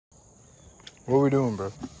What are we doing,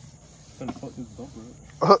 bro? Finna fuck this bumper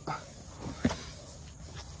up.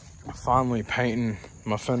 Finally painting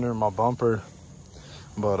my fender and my bumper,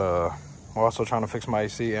 but we're also trying to fix my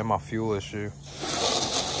AC and my fuel issue.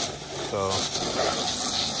 So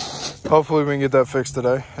hopefully we can get that fixed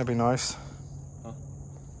today. That'd be nice. Huh?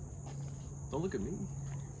 Don't look at me.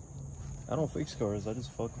 I don't fix cars. I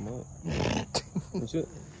just fuck them up. That's it.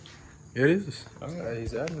 It is. Okay,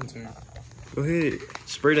 he's adding to me. Go ahead.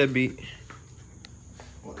 Spray that beat.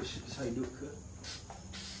 Well, this is how you do it, cut.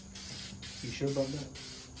 You sure about that?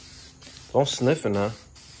 Don't sniff it now.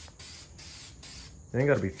 It ain't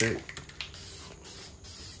gotta be thick.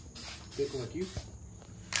 Thick like you?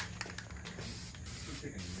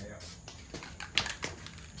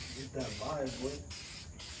 Get that vibe, boy.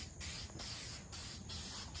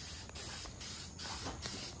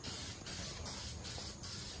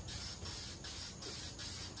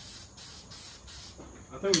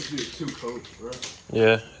 I think we should do 2 coats, bro.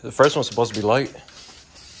 Yeah, the first one's supposed to be light.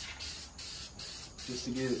 Just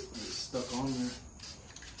to get it stuck on there.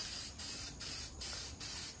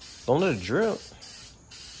 Don't let it drip.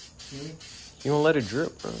 Really? You don't let it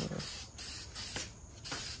drip, bro.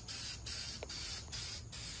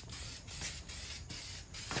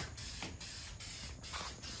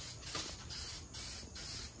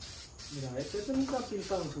 Mira, este nunca ha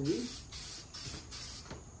pensado en subir.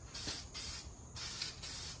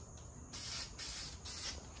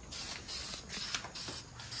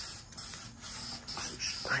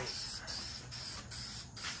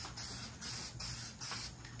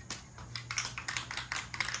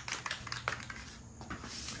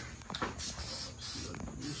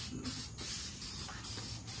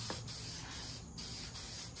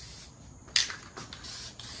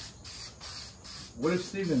 What is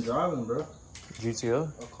Steven driving, bro?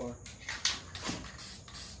 GTO? A car.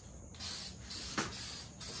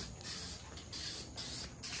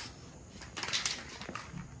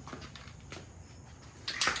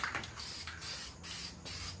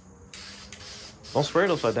 Don't spray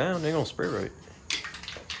it upside down. They ain't gonna spray right.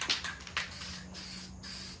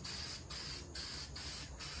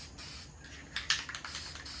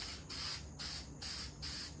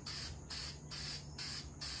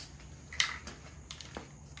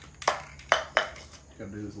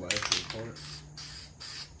 Gotta do this last little part.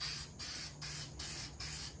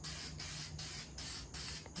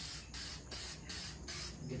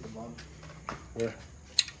 Get the bottom. Yeah.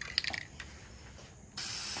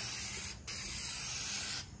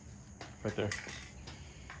 Right there.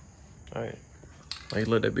 Alright. Now you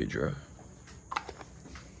let that be dry.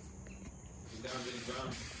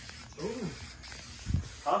 Ooh.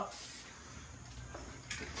 Huh?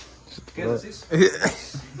 ¿Qué decís?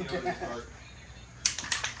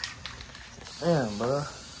 Damn, bro.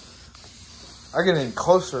 I get any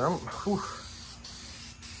closer. I'm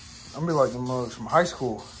be like the mugs from high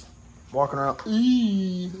school, walking around.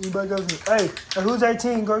 Anybody go? Hey, who's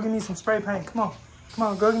 18? Go give me some spray paint. Come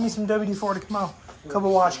on, go give me some WD-40. Come on,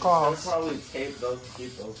 couple washcloths. They'll probably tape those to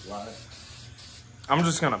keep those black. I'm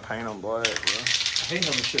just gonna paint them black, bro. I hate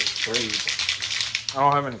having shit sprayed. I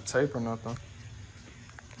don't have any tape or nothing.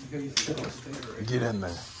 Get in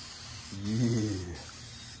there. Yeah.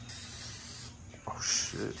 Oh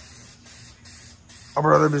shit. Oh,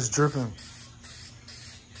 bro, that bitch dripping.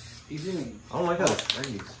 He's in. I don't like how it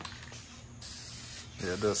sprays.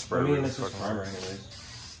 Yeah, it does spray. I mean, really this is fucking primer hard. anyways.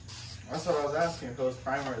 That's what I was asking, if it was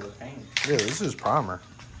primer or the paint. Yeah, this is primer.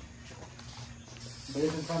 But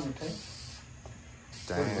isn't primer paint?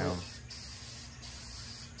 Damn.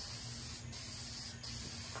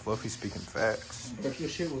 Fluffy speaking facts. But if your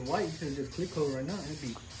shit was white, you could just clear coat right now. It'd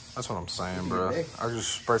be. That's what I'm saying, bro. I could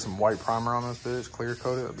just spray some white primer on this bitch, clear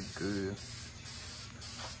coat it, that'd be good.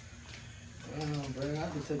 Damn, bro. I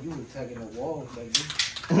just said you were tagging the wall, baby.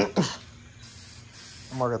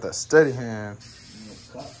 I got that steady hand.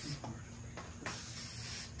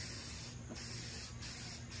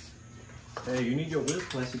 Hey, you need your whip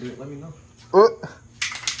class to do it. Let me know.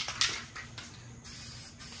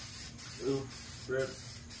 Ooh, rip.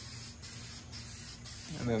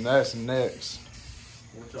 And then that's next.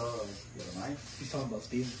 What y'all got a knife? He's talking about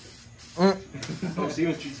Steven. Oh,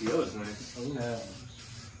 Steven's GTO is nice. Oh, yeah.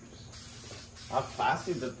 I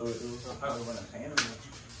plastic that though. It was probably when I painted them.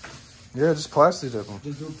 Yeah, just plastic dip them.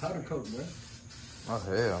 Just do a powder coat, bro. Oh,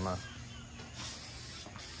 hell no.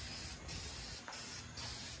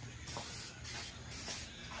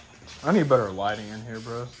 I need better lighting in here,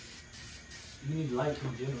 bro. You need light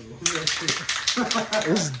in general.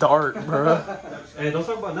 It's dark, bro. Hey, don't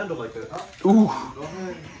talk about Nando like that. Ooh. Go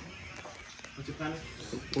ahead. What's your plan?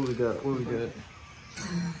 What we got? What we got?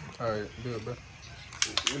 All right, do it, bro.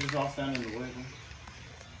 We're just all standing in the way, man.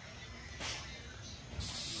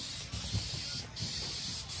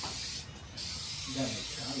 You gotta make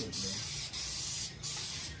college, man.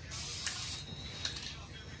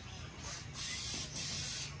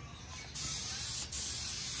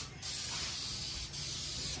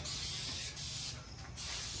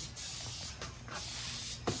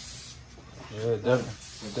 Yeah,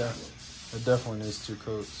 it definitely needs 2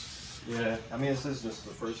 coats. Yeah, I mean, this is just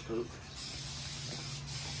the first coat.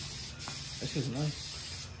 That's just nice.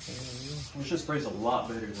 Which just sprays a lot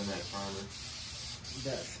better than that primer.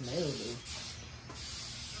 That smell, dude.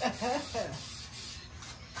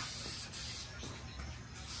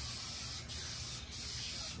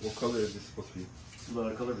 What color is this supposed to be?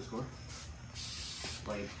 The color of the score?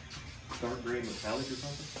 Like dark gray metallic or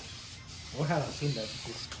something? What have I seen that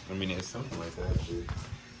before? I mean, it's something like that, dude.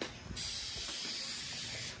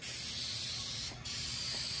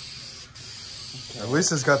 At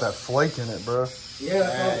least it's got that flake in it, bro. Yeah,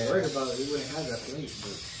 that's what I was worried about. We wouldn't have that plate,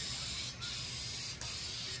 but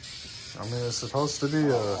I mean, it's supposed to be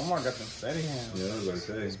a. Omar got them steady hands. Yeah, I was about to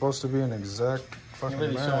say. It's supposed to be an exact fucking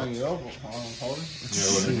Really match. showing you up, holding. Yeah,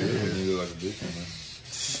 well, you look like a bitch, man.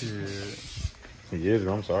 Shit. He is,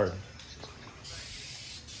 bro. I'm sorry.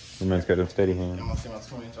 The man's got a steady hand. You want to see my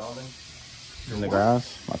 2-inch ollie? In the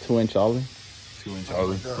grass? My 2-inch ollie? 2-inch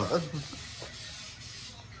ollie. God.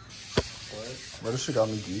 Bro, this shit got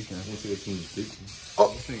me geeking. I see that 2-inch dick.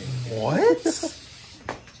 Oh, what?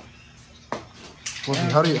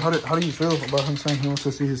 How do you feel about him saying he wants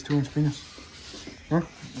to see his 2-inch penis? Huh?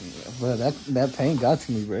 Bro, that paint got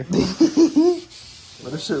to me, bro.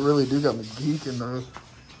 But this shit really do got me geeking, though.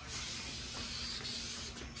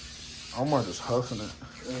 Omar just huffing it.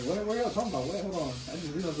 What y'all talking about? Wait, hold on. I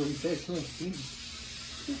just realized what he said. 2-inch penis.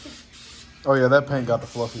 Oh yeah, that paint got the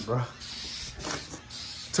fluffy, bro.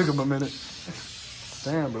 Took him a minute.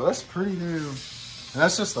 Damn, bro, that's pretty new. And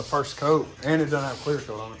that's just the first coat, and it doesn't have clear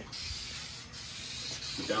coat on it.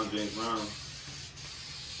 Down James Brown.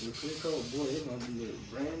 The clear coat, boy, it's gonna be a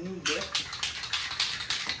brand new, bro.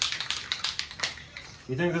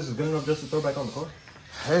 You think this is good enough just to throw back on the car?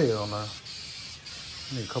 Hell no.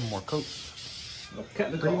 Need a couple more coats. Look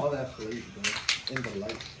at all that fleet, bro. In the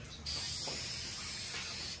light.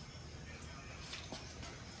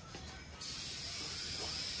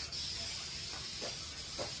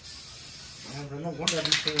 Man, bro, no wonder I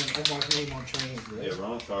be seeing Omar's name on trains, bro. Yeah, bro,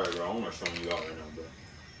 I'm sorry, bro. I'm not showing you out right now, bro.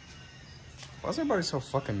 Why is everybody so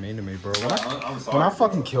fucking mean to me, bro? I'm sorry, When I bro.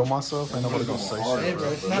 fucking kill myself, ain't nobody gonna say hard, shit. Hey,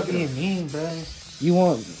 bro, it's not being mean, bro. You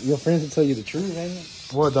want your friends to tell you the truth, ain't it?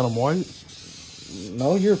 What, that I'm white?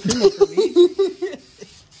 No, you're a primo for me.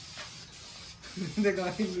 They're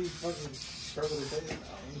gonna make me fucking struggle to say it.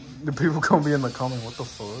 The people gonna be in the comment, what the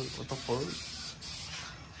fuck? What the fuck?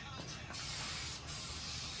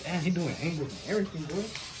 Damn, he doing angles and everything, boy.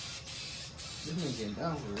 This man getting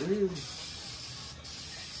down for real.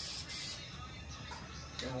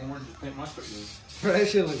 Yeah, Omar just paint my strip, dude. Bro, that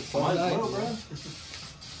shit looks so Might as nice, well, bro. bro.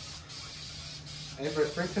 Hey, bro,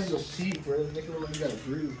 first time your teeth, bro. Make it look like you got a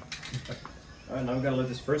groove. Alright, now we gotta let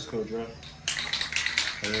this first coat dry.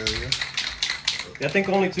 Hell yeah. Yeah, I think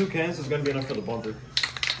only 2 cans is gonna be enough for the bumper.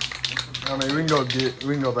 I mean, we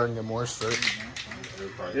can go back and get more straight.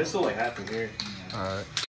 There's still like half in here. All right.